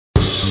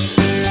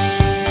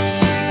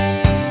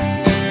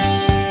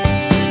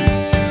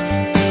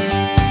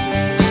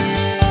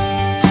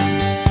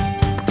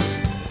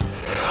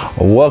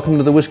Welcome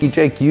to the Whiskey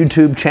Jake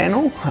YouTube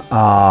channel.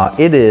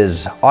 It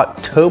is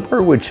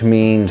October, which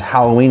means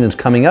Halloween is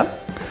coming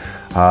up.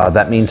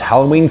 That means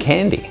Halloween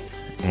candy.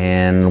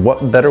 And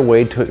what better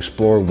way to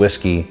explore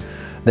whiskey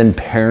than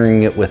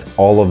pairing it with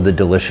all of the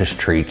delicious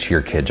treats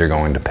your kids are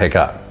going to pick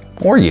up.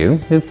 Or you,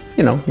 if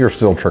you know, you're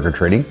still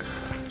trick-or-treating,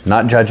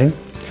 not judging.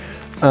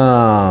 So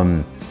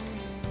I'm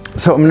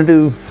gonna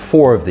do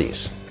 4 of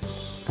these.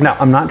 Now,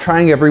 I'm not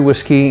trying every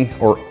whiskey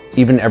or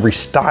even every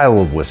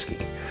style of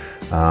whiskey.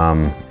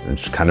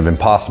 It's kind of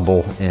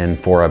impossible in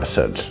 4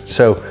 episodes.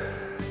 So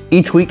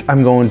each week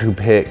I'm going to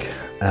pick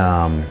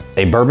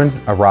a bourbon,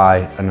 a rye,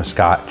 and a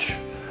scotch,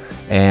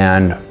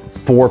 and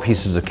 4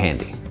 pieces of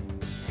candy.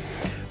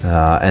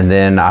 And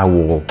then I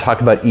will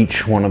talk about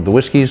each one of the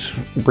whiskeys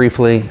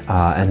briefly,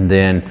 and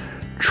then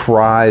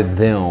try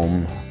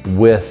them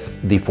with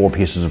the 4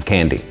 pieces of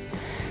candy,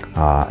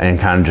 and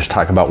kind of just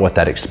talk about what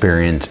that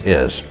experience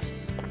is.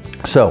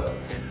 So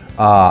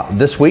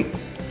this week,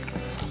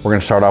 we're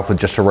gonna start off with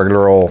just a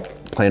regular old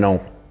plain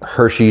old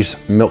Hershey's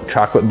milk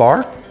chocolate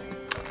bar,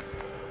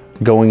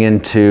 going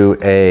into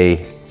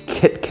a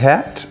Kit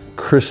Kat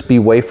crispy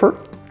wafer,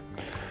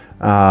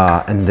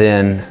 and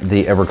then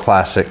the ever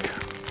classic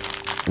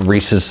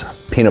Reese's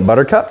peanut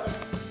butter cup,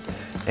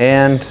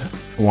 and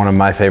one of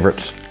my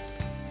favorites,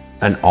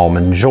 an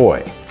Almond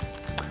Joy.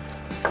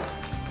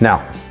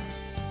 Now,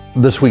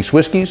 this week's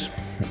whiskeys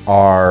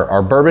are,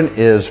 our bourbon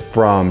is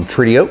from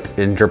Treaty Oak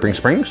in Dripping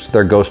Springs,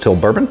 their Ghosthill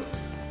Bourbon.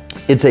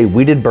 It's a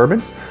wheated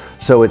bourbon,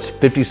 so it's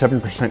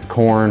 57%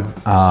 corn,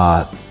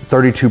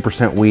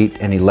 32% wheat,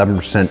 and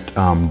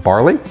 11%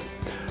 barley.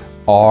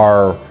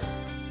 Our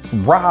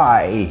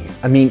rye,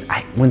 I mean,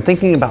 when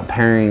thinking about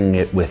pairing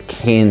it with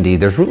candy,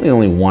 there's really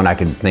only one I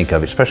can think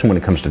of, especially when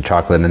it comes to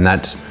chocolate, and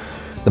that's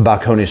the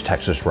Balcones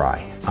Texas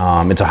Rye.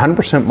 It's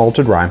 100%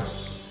 malted rye,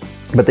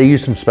 but they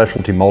use some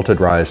specialty malted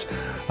ryes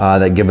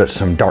that give it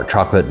some dark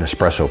chocolate and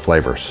espresso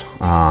flavors.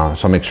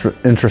 So I'm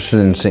interested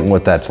in seeing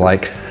what that's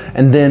like.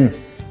 And then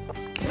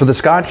for the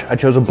scotch, I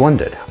chose a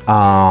blended,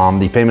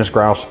 the famous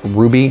Grouse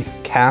Ruby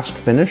Cask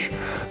finish.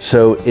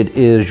 So it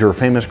is your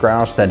famous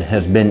Grouse that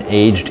has been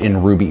aged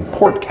in ruby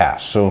port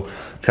cask. So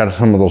it's got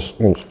some of those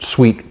little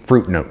sweet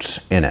fruit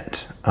notes in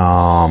it.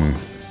 I'm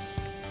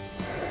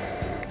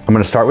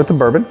gonna start with the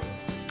bourbon.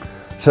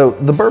 So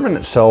the bourbon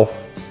itself,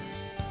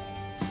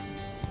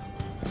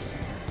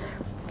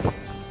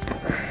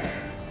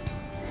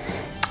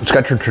 it's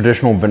got your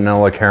traditional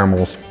vanilla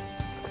caramels,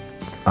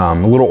 a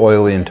little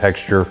oily in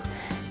texture,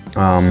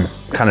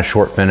 kind of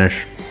short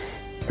finish,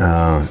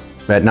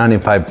 at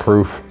 95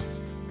 proof.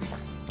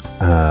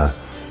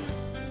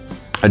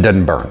 It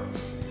doesn't burn.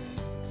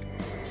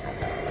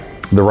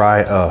 The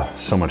rye,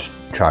 so much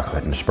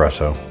chocolate and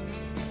espresso.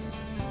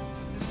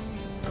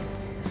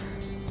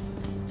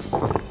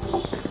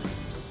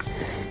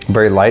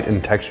 Very light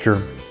in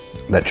texture.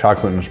 That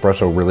chocolate and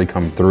espresso really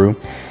come through.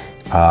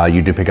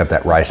 You do pick up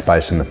that rye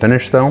spice in the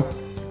finish though.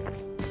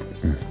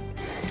 I'm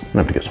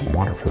gonna have to get some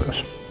water for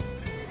this.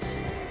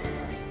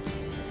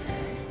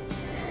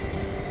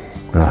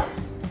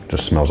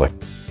 Just smells like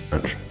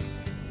punch.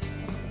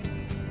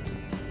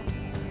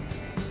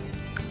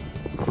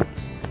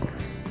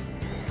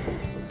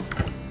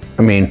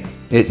 I mean,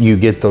 you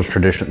get those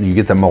traditional, you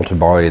get that malted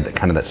barley, that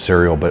kind of that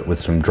cereal, but with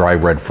some dry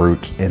red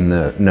fruit in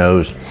the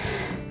nose.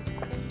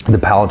 The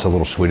palate's a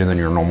little sweeter than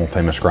your normal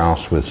famous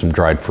Grouse with some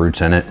dried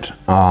fruits in it.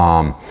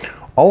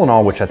 All in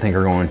all, which I think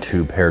are going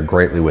to pair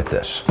greatly with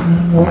this.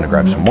 I'm gonna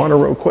grab some water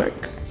real quick.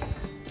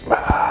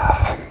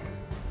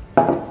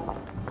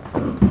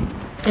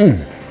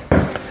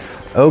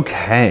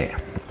 Okay,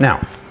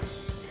 now,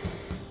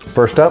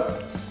 first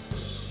up,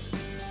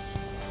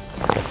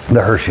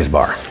 the Hershey's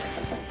bar.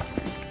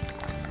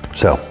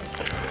 So,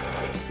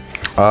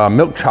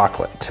 milk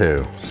chocolate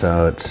too,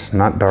 so it's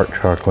not dark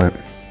chocolate.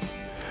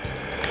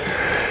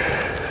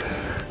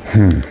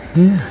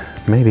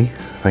 Yeah, maybe,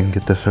 if I can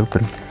get this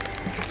open.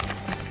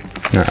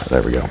 All right,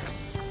 there we go.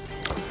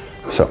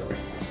 So,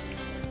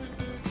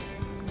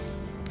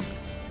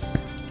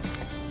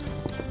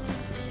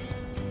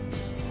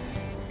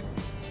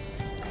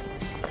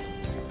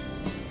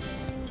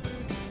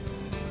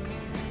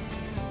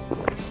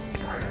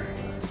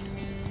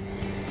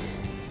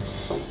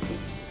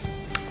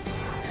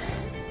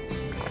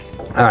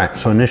 all right,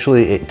 so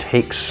initially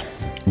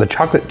the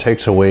chocolate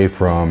takes away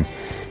from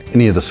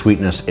any of the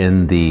sweetness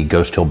in the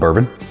Ghosthill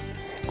Bourbon.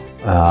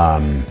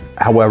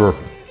 However,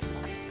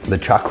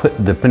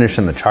 the finish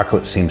in the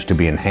chocolate seems to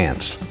be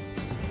enhanced.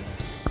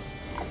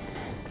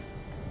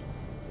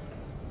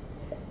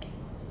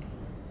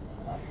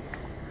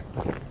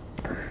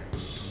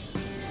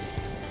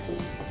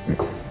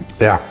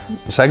 Yeah,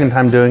 second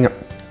time doing it,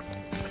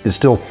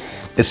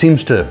 it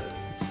seems to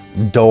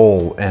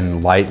dull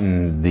and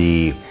lighten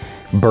the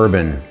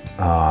bourbon,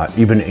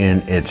 even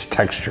in its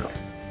texture.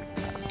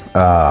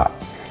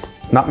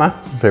 Not my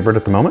favorite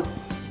at the moment.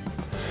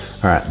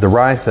 All right, the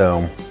rye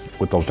though,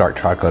 with those dark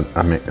chocolate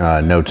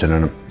notes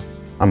in it,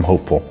 I'm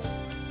hopeful.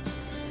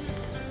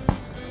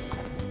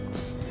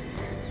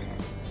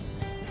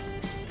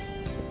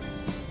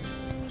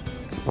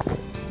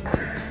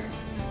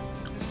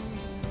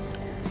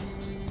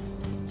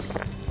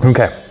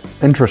 Okay,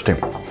 interesting.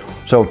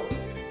 So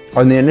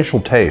on the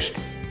initial taste,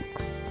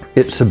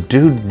 it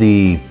subdued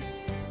the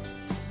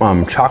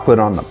chocolate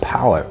on the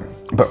palate,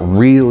 but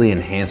really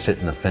enhanced it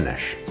in the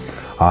finish.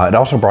 It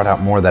also brought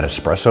out more of that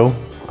espresso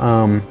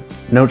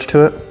notes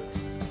to it.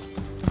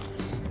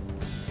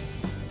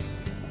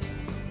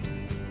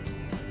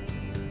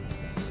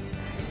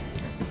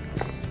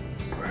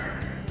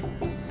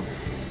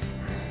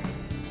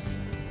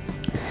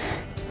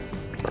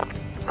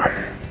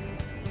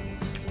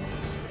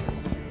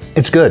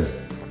 It's good.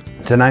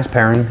 It's a nice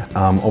pairing.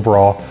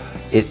 Overall,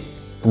 it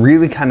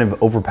really kind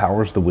of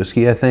overpowers the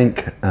whiskey, I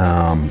think,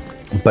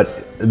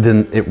 but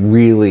then it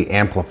really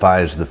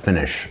amplifies the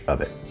finish of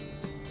it.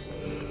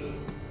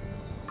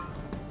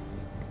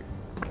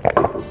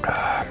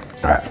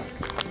 All right.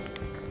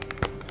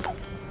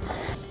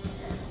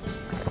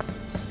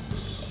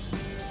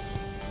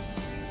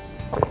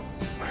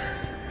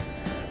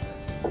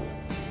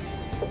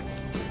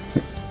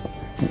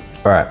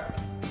 All right.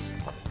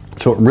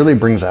 So it really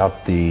brings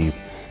out the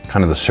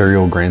kind of the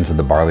cereal grains of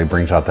the barley,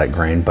 brings out that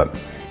grain, but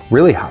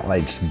really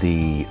highlights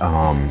the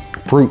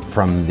fruit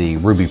from the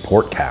ruby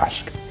port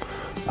cask.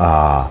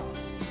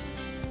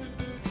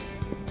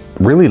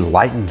 Really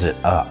lightens it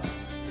up.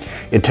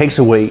 It takes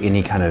away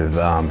any kind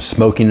of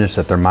smokiness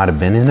that there might have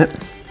been in it.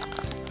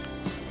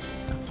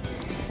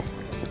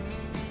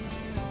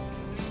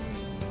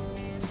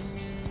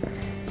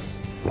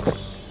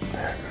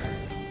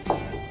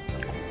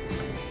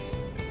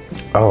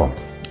 Oh,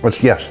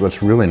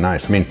 that's really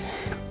nice. I mean,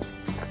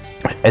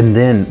 and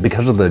then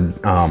because of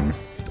the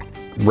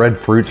red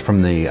fruits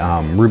from the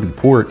ruby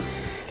port,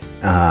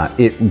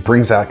 it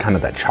brings out kind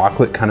of that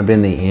chocolate kind of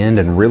in the end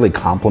and really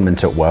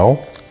complements it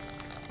well.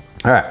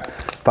 All right,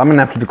 if I'm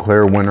gonna have to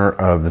declare a winner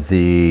of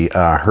the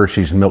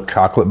Hershey's milk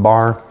chocolate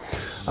bar,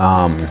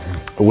 a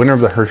winner of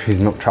the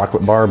Hershey's milk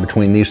chocolate bar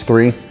between these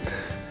three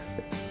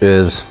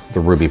is the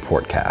ruby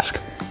port cask.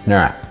 All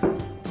right.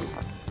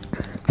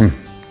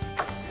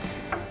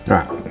 All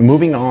right,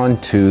 moving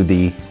on to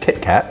the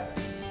Kit Kat.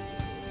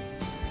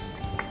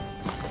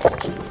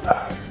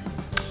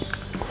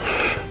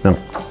 No.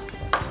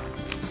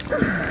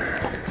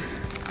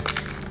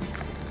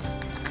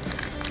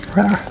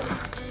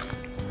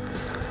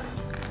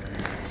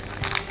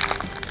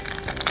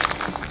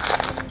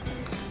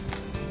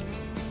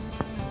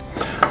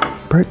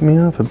 Break me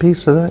off a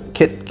piece of that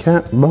Kit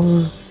Kat bar.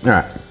 All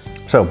right,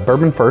 so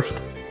bourbon first.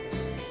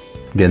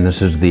 Again,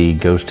 this is the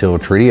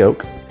Ghosthill Treaty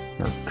Oak,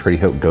 or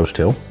Treaty Oak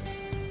Ghosthill.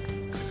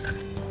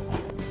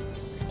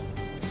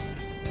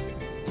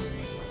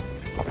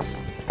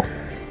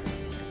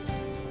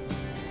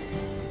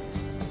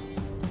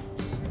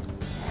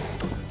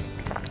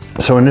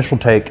 So initial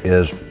take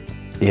is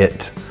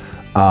it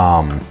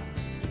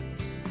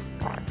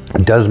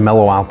does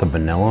mellow out the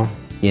vanilla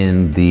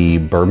in the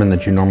bourbon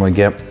that you normally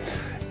get.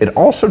 It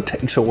also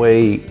takes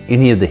away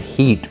any of the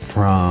heat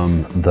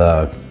from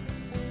the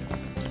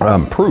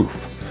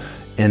proof.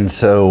 And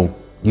so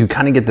you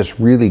kind of get this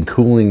really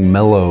cooling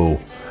mellow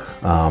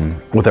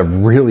with a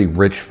really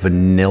rich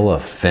vanilla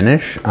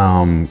finish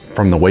from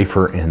the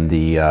wafer and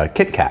the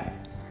Kit Kat.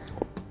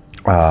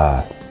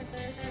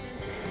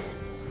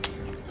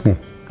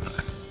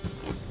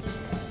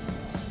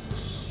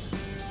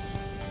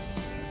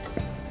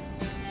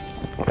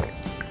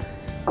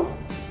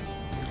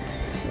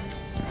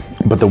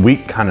 But the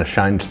wheat kind of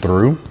shines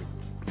through.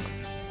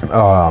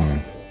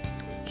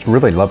 It's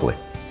really lovely.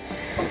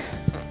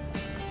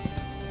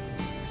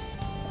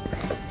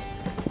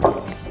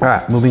 All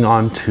right, moving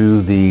on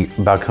to the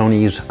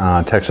Balcones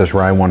Texas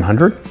Rye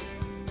 100.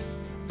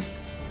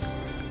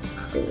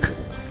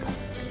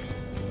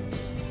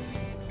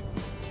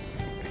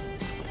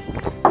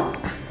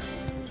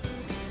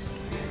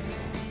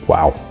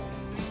 Wow.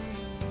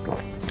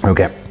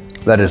 Okay,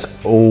 that is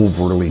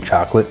overly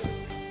chocolate.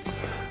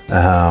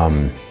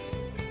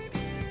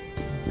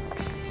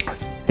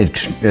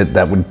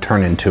 That would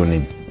turn into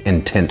an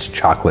intense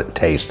chocolate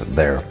taste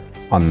there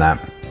on that.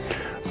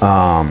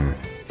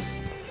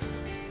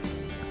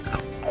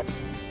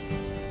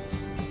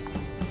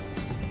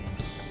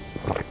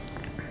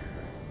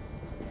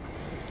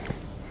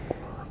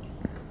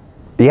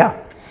 Yeah,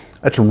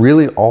 that's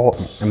really all,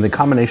 and the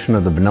combination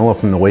of the vanilla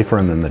from the wafer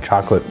and then the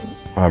chocolate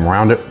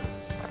around it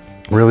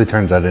really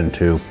turns that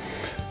into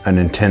an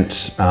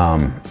intense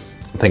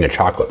thing of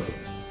chocolate.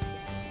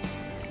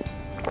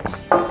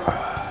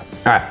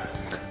 All right,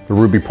 the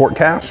ruby port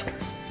cask.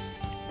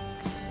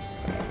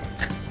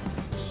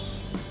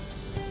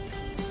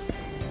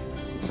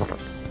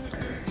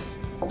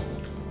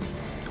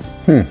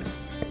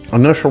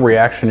 Initial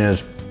reaction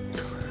is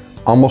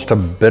almost a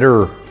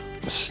bitter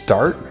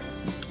start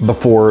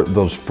before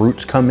those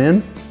fruits come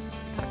in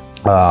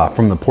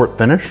from the port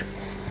finish.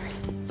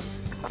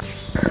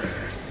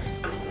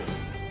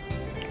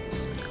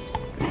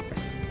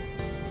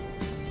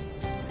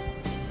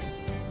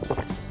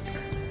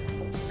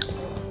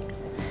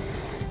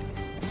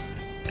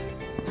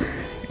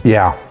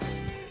 Yeah,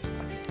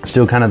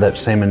 still kind of that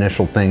same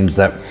initial things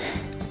that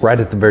right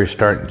at the very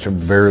start,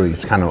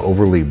 it's kind of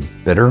overly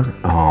bitter.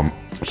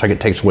 It's like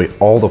it takes away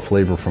all the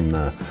flavor from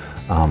the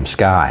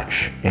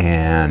scotch,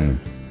 and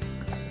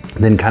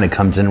then kind of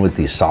comes in with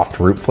these soft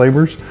root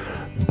flavors,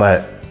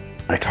 but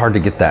it's hard to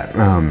get that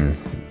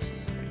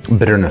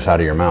bitterness out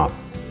of your mouth.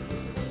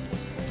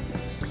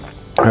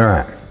 All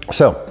right,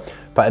 so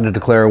if I had to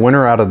declare a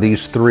winner out of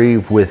these three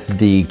with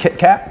the Kit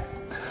Kat,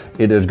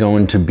 it is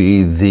going to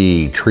be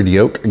the Treaty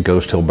Oak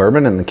Ghosthill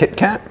Bourbon and the Kit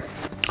Kat.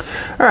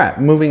 All right,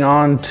 moving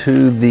on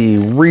to the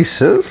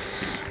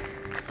Reese's.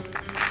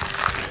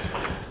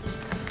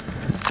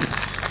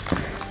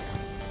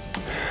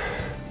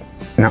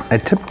 Now, I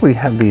typically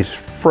have these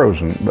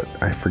frozen, but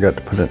I forgot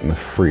to put it in the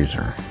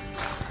freezer.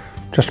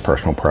 Just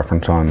personal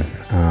preference on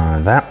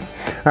that.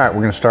 All right,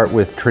 we're gonna start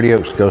with Treaty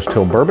Oak's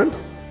Ghosthill Bourbon.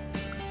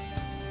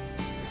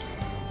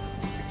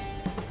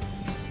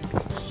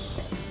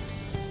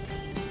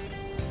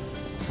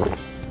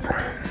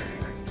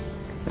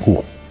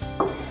 Ooh.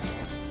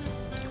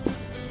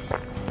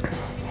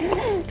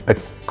 A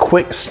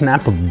quick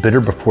snap of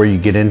bitter before you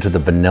get into the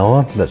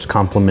vanilla that's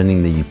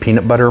complementing the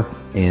peanut butter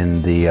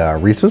in the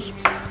Reese's.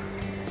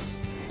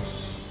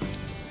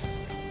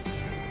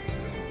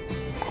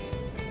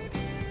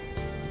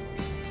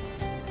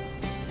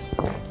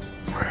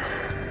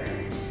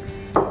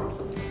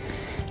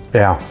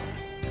 Yeah,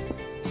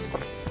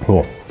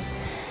 cool.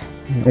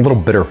 A little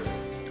bitter.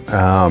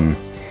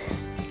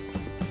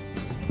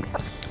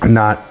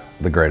 Not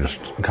the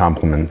greatest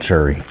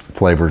complementary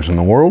flavors in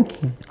the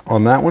world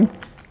on that one.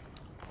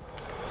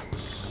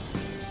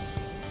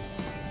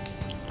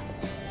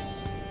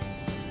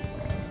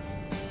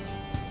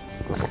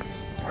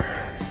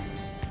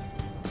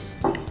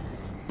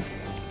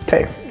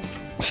 Okay,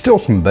 still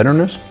some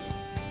bitterness.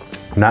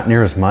 Not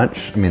near as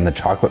much. I mean, the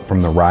chocolate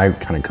from the rye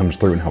kind of comes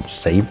through and helps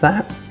save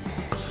that.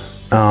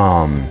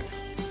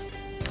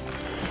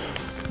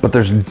 But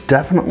there's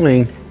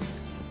definitely,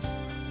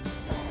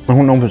 I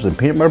don't know if it's the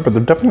peanut butter, but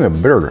there's definitely a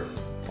bitter,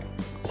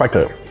 like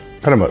a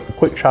kind of a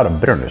quick shot of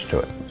bitterness to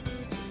it.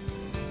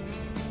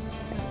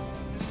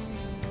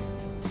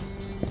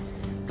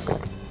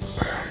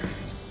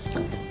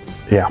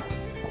 Yeah.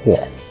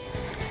 Cool.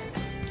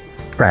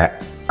 Right.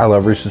 I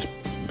love Reese's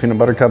peanut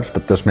butter cups,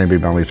 but this may be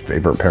my least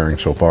favorite pairing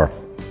so far.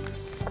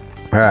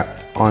 All right,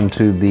 on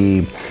to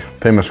the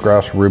famous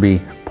Grouse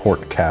Ruby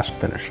Port Cask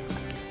finish.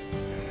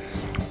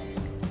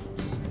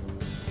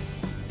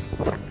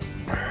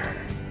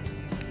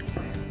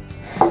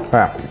 All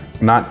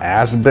right, not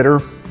as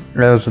bitter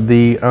as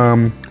the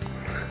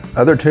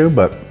other two,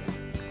 but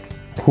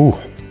whew.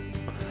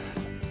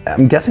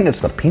 I'm guessing it's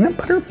the peanut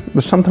butter.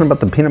 There's something about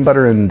the peanut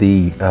butter and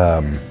the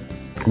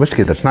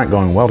whiskey that's not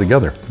going well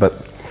together,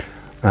 but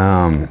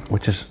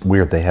which is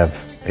weird. They have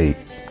a,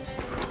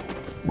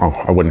 well,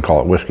 I wouldn't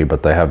call it whiskey,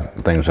 but they have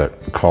things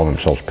that call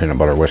themselves peanut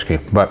butter whiskey.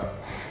 But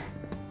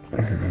all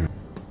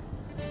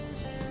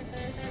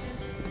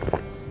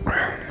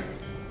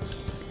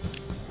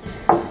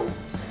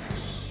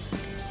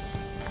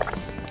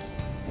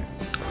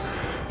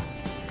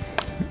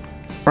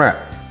right,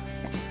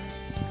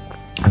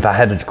 if I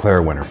had to declare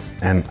a winner,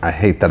 and I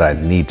hate that I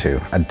need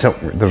to,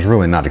 there's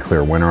really not a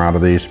clear winner out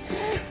of these,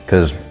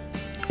 because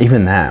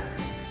even that,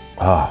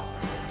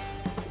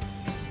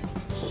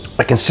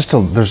 like it's just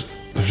there's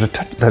a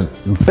touch that's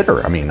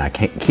bitter. I mean, I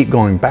can't keep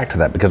going back to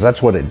that because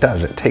that's what it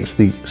does. It takes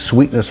the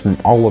sweetness from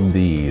all of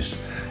these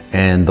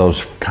and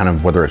those kind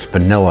of, whether it's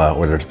vanilla,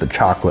 whether it's the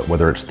chocolate,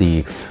 whether it's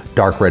the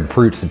dark red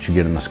fruits that you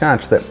get in the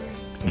scotch, that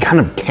kind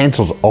of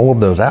cancels all of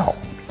those out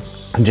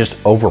and just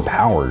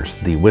overpowers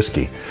the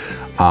whiskey.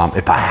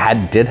 If I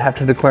did have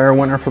to declare a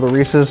winner for the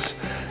Reese's,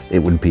 it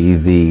would be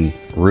the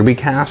Ruby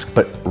Cask,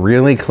 but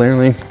really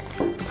clearly,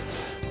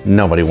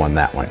 nobody won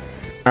that one.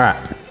 All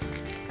right,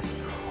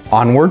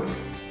 onward.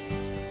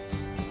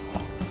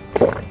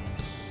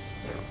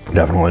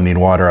 Definitely need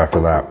water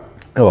after that.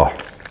 Oh,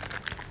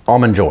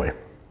 Almond Joy.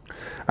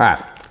 All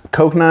right,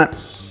 coconut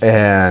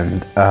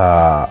and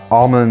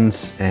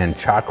almonds and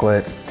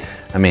chocolate.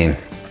 I mean,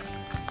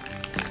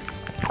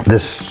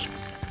 this,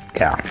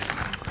 yeah,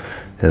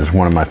 is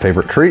one of my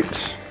favorite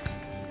treats.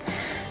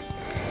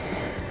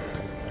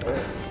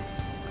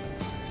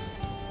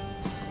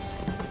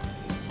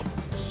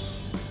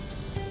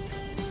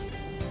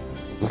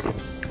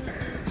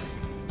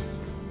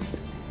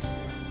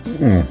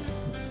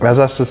 As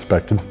I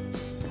suspected.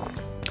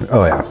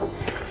 Oh yeah.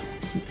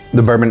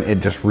 The bourbon, it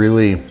just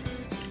really,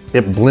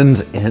 it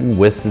blends in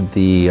with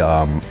the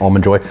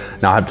Almond Joy.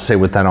 Now I have to say,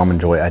 with that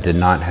Almond Joy, I did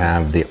not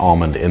have the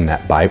almond in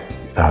that bite.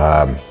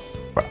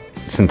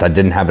 Since I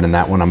didn't have it in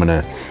that one, I'm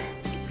gonna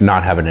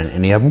not have it in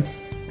any of them.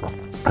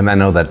 And I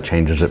know that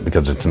changes it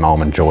because it's an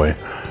Almond Joy.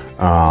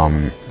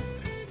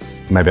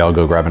 Maybe I'll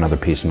go grab another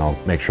piece and I'll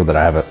make sure that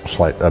I have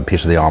a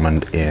piece of the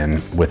almond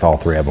in with all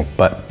three of them.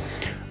 But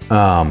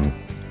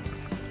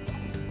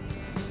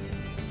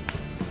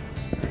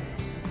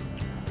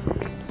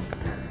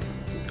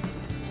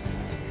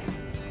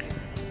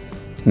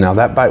now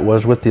that bite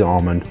was with the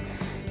almond,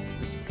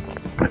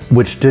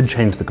 which did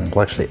change the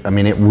complexity. I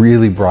mean, it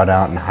really brought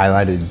out and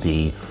highlighted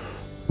the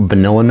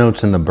vanilla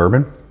notes in the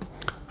bourbon.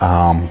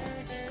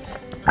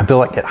 I feel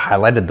like it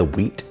highlighted the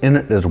wheat in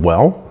it as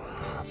well.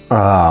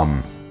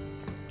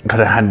 Because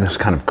it had this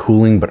kind of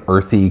cooling but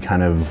earthy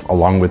kind of,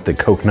 along with the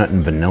coconut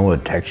and vanilla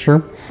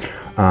texture.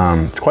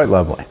 It's quite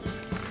lovely.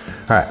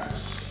 All right,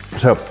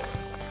 so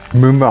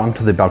moving on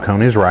to the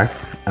Balcones Rye.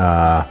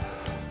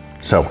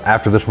 So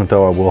after this one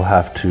though, I will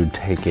have to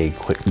take a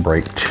quick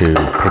break to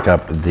pick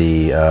up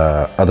the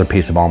other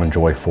piece of Almond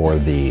Joy for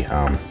the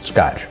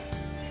scotch.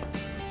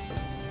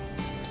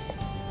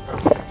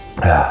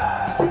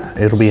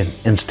 It'll be an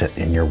instant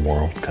in your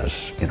world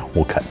because, you know,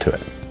 we'll cut to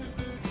it.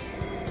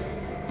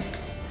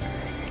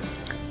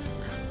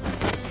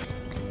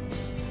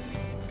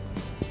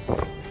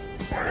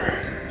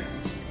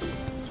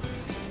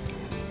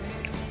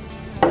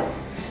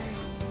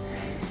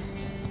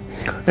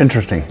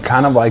 Interesting,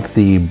 kind of like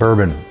the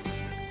bourbon,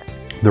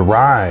 the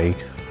rye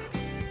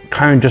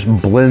kind of just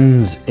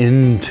blends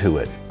into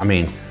it. I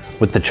mean,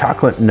 with the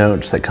chocolate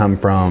notes that come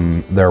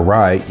from their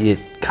rye, it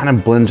kind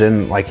of blends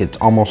in like it's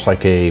almost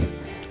like a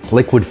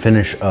liquid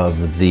finish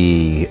of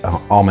the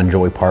Almond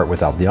Joy part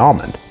without the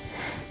almond.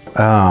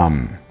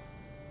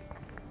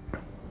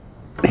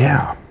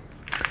 Yeah.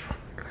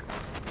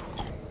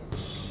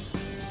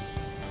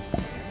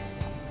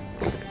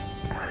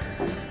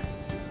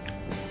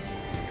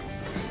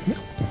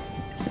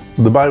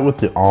 The bite with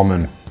the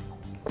almond,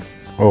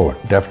 oh,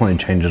 it definitely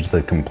changes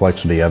the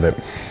complexity of it.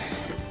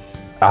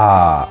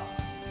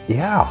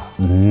 Yeah,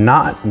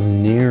 not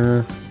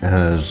near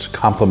as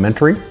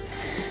complimentary.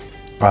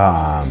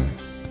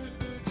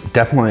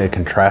 Definitely a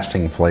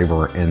contrasting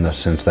flavor in the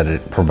sense that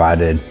it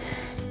provided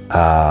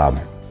well,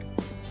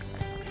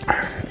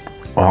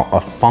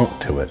 a funk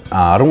to it.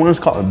 I don't want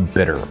to call it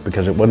bitter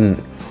because it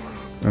wasn't,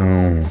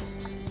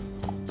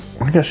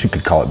 I guess you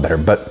could call it bitter,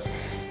 but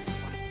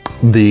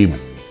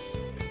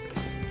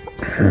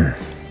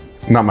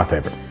not my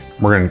favorite.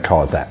 We're gonna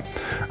call it that.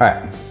 All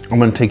right,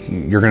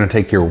 you're gonna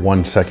take your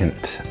 1 second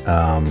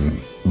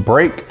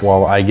break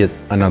while I get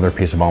another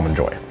piece of Almond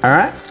Joy. All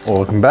right, well,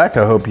 welcome back.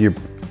 I hope you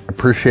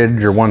appreciated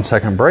your 1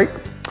 second break.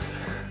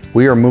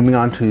 We are moving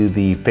on to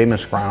the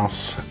famous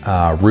Grouse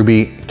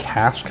Ruby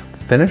Cask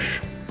finish.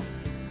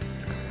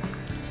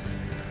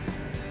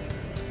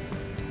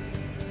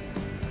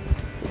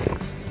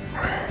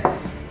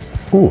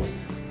 Ooh.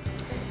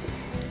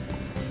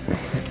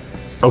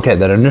 Okay,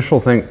 that initial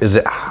thing is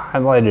it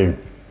highlighted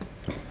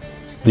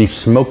the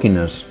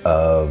smokiness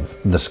of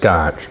the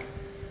scotch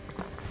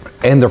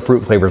and the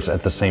fruit flavors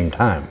at the same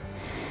time.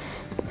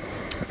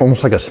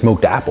 Almost like a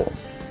smoked apple.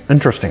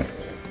 Interesting.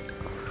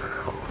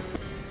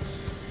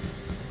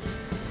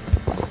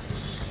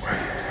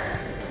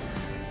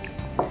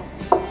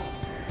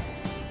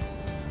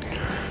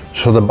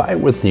 So the bite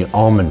with the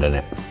almond in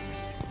it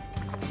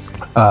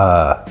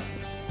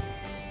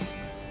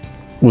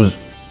was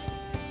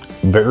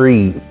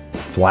very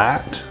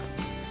flat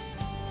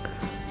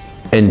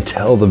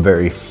until the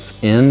very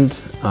end,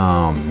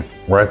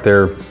 right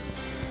there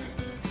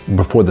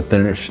before the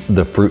finish,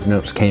 the fruit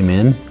notes came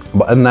in.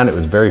 But other than that, it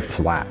was very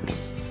flat.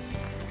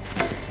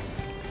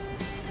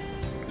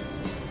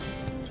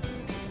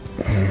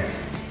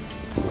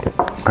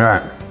 All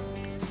right,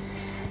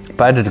 if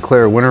I had to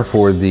declare a winner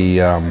for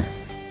the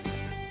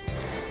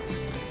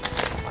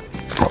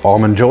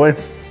Almond Joy,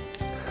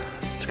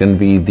 it's going to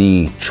be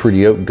the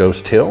Treaty Oak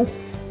Ghosthill,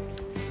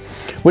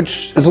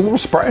 which is a little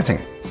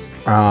surprising.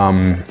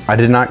 I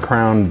did not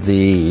crown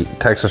the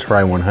Texas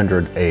Rye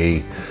 100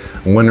 a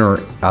winner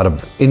out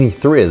of any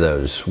three of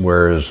those,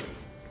 whereas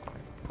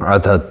I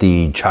thought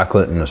the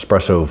chocolate and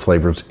espresso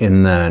flavors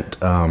in that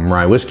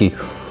rye whiskey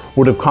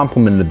would have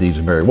complemented these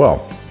very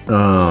well.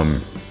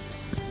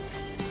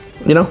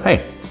 You know,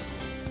 hey,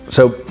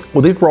 so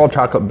well, these were all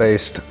chocolate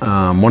based.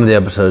 One of the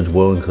episodes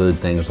will include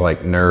things like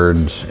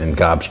nerds and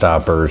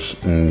gobstoppers,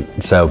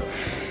 and so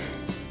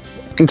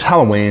it's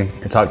Halloween,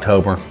 it's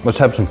October. Let's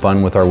have some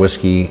fun with our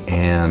whiskey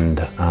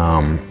and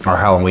our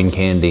Halloween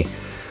candy.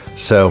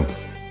 So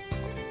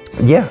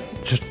yeah,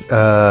 just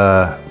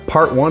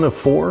part 1 of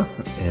 4.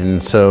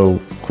 And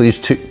so please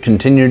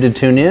continue to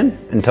tune in.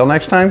 Until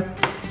next time,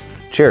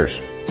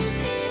 cheers.